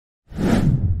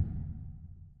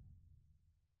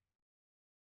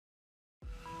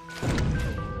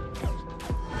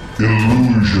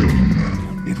Illusion.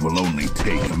 It will only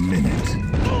take a minute.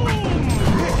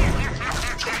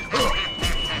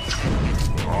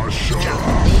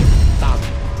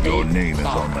 Your name is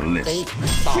on the list.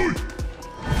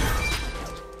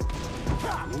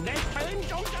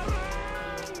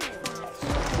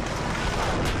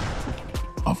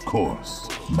 Of course,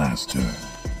 Master.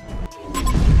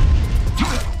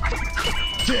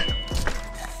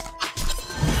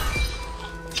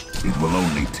 It will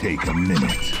only take a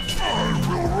minute. I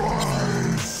will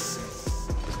rise.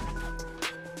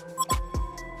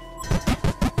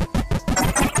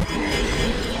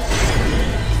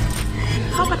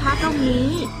 เข้าปะทะตรง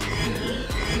นี้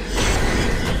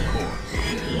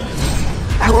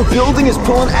Our building is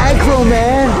pulling aggro,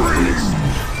 man.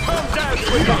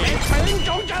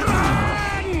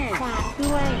 ฝาก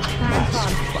ด้วยลาก่อ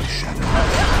น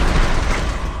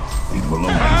It will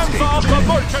only take a minute.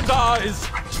 Merchandise!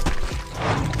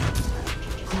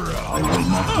 I will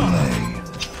not delay.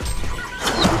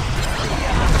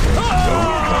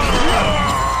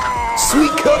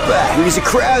 Sweet cutback. Here's a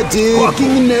crowd, dude.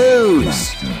 Give me nose.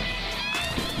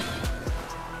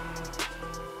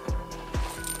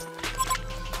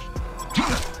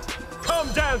 Come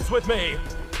dance with me!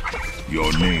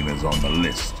 Your name is on the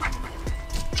list.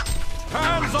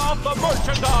 Hands off the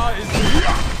merchandise!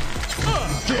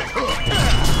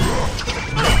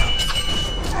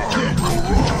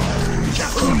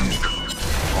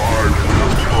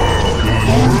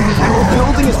 Our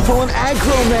building is pulling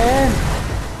aggro, man.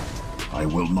 I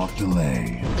will not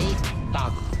delay.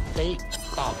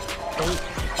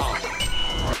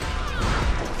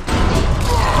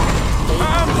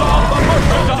 Hands off the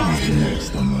merchandise! Who's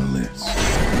next on the list?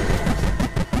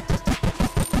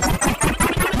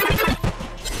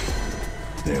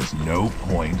 There's no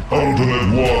point. Ultimate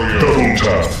Warrior. Double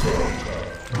tap.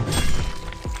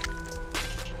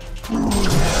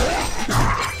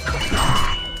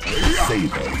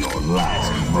 Savor your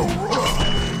last moment.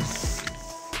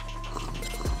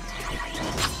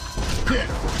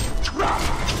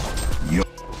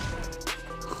 You're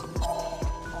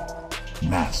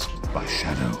masked by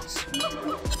shadows.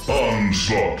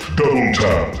 Onslaught. Double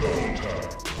tap.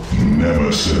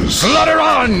 Nemesis. Slaughter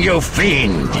on, you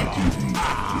fiend!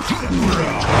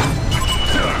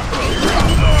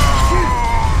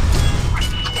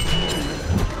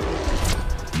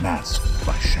 Masked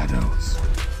by shadows.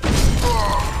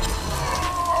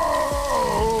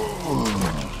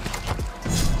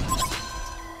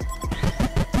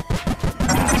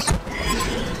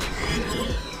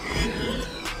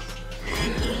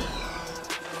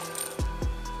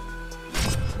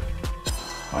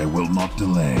 I will not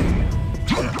delay.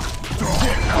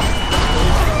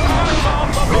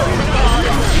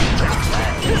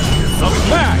 The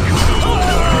back!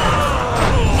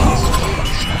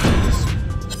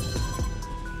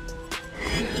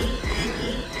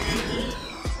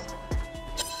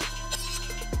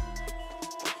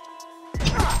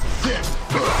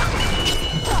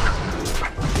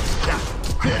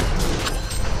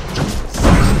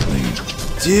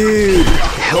 Dude,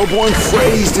 Hellborn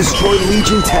Phrase destroyed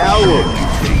Legion Tower.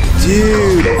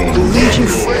 Dude, the Legion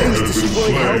Phrase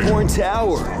destroyed Hellborn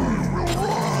Tower.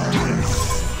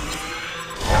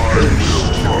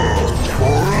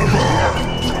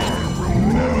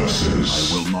 Nemesis.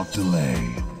 I will not delay.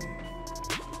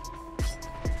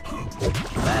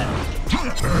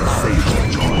 Savor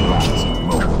your last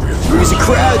moment. Here's a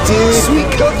crowd, dude. Sweet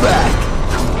cutback.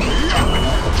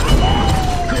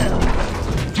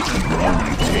 It will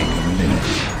only take a minute.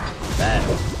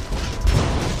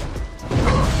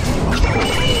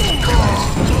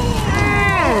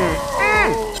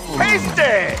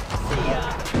 Tasty!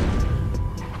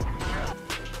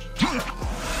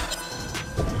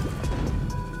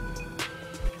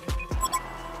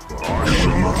 I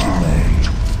will not delay.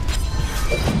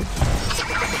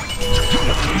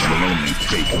 It will only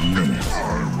take a minute.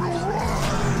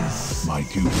 My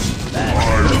duty.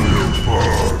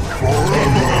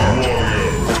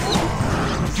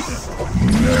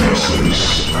 Nemesis.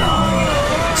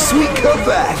 Sweet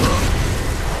cutback.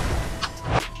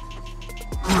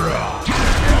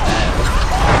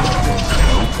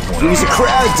 Here's a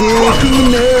crowd, dude. Give me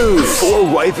nose. 4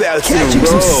 wipeouts catching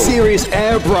some serious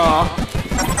air, brah.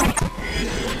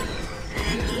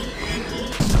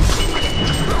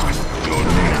 Your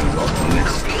name is on the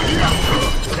list.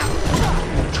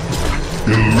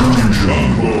 Illusion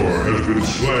Lore has been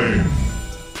slain.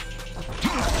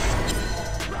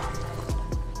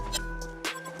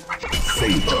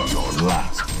 Savor your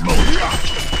last moment.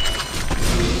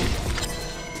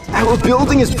 Our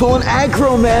building is pulling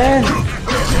aggro, man.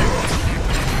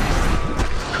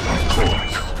 Of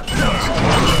course,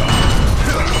 Master.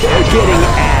 getting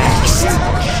axed.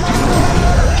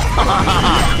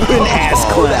 What an ass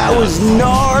clown. That was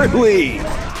gnarly.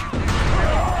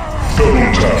 Double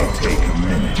tap. Take a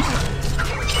minute.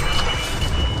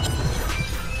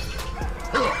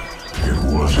 It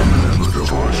was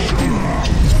inevitable.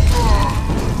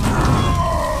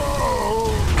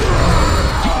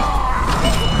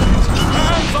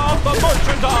 Hands off the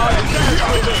merchandise!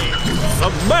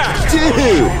 Smash! Dude,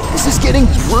 this is getting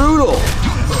brutal.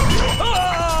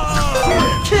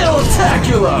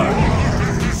 Kill-tacular!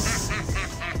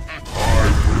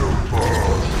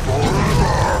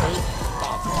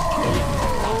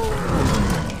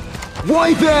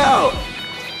 Wipe out.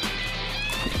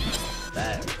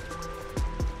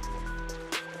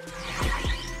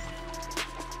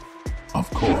 Of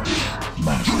course,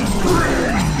 Master.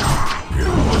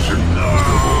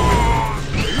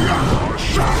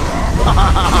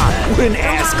 What an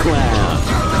ass clown.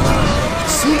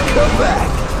 Sweet comeback.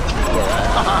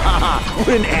 What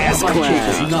an ass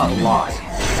clown. Not lost.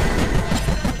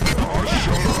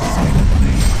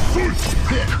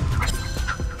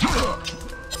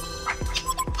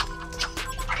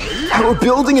 Our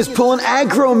building is pulling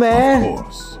aggro, Of man.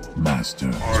 course,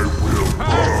 Master.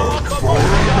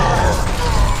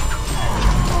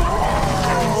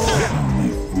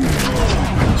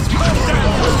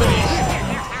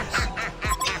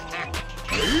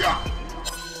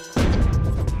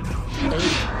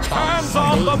 Hands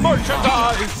off the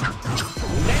merchandise!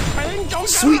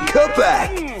 Sweet cutback.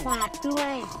 ฝากด้ว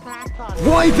ยลาก่อน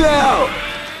Wipe out.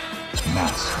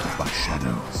 Masked by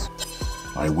shadows.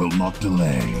 I will not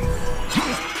delay.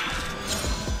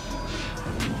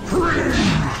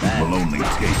 It will only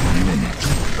take a minute.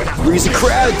 Freeze the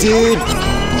crowd, dude.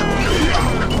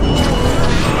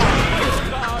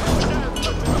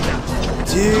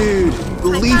 Dude,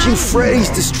 the Legion Freddy's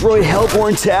destroyed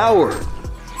Hellborn Tower.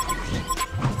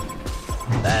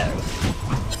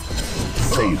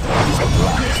 Save the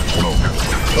last moment.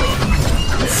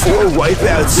 4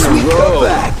 wipeouts in a row.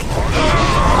 Back.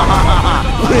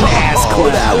 What an ass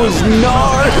clown. That was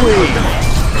gnarly.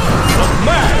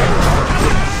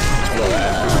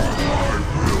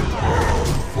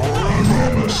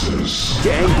 Nemesis.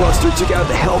 Gangbuster took out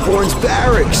the Hellborn's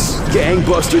barracks.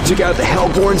 Gangbuster took out the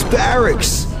Hellborn's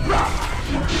barracks.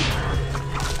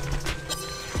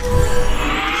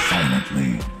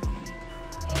 Silently.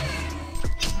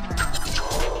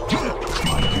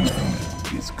 My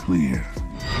duty is clear.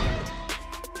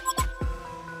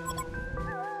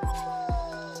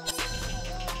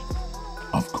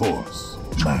 Of course,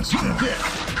 Master.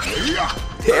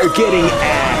 They're getting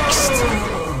axed.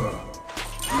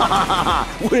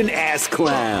 What an ass I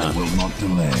clown. will not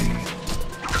delay.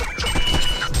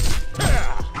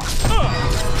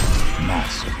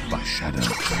 Masked by shadows.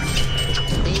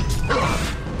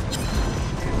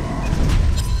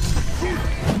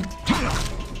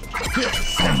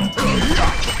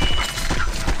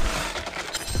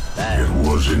 It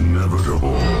was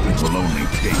inevitable. It will only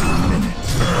take a minute.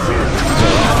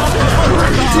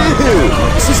 Dude,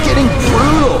 this is getting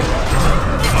brutal.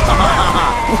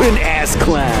 What an ass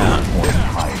clown. Point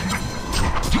hiding.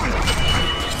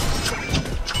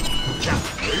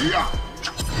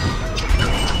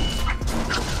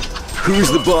 Who's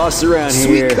the boss around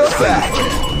here? Sweet cutback.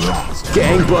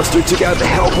 Gangbuster took out the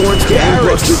Hellborn's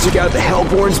barracks. Gangbuster took out the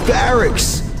Hellborn's barracks.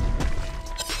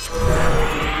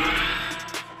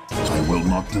 I will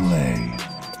not delay.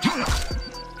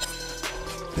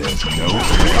 There's no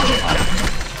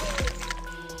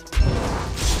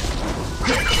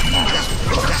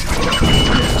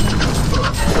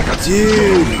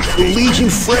Dude, the Legion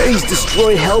Freddy's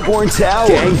destroyed Hellborn Tower.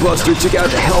 Gangbuster took out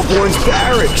the Hellborn's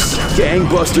barracks.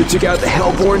 Gangbuster took out the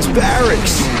Hellborn's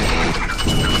barracks.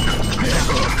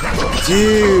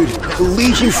 Dude, the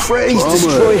Legion Freddy's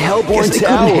destroyed Hellborn Tower. They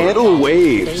couldn't handle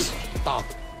waves.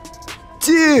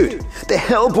 Dude, the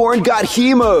Hellborn got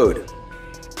hemoed.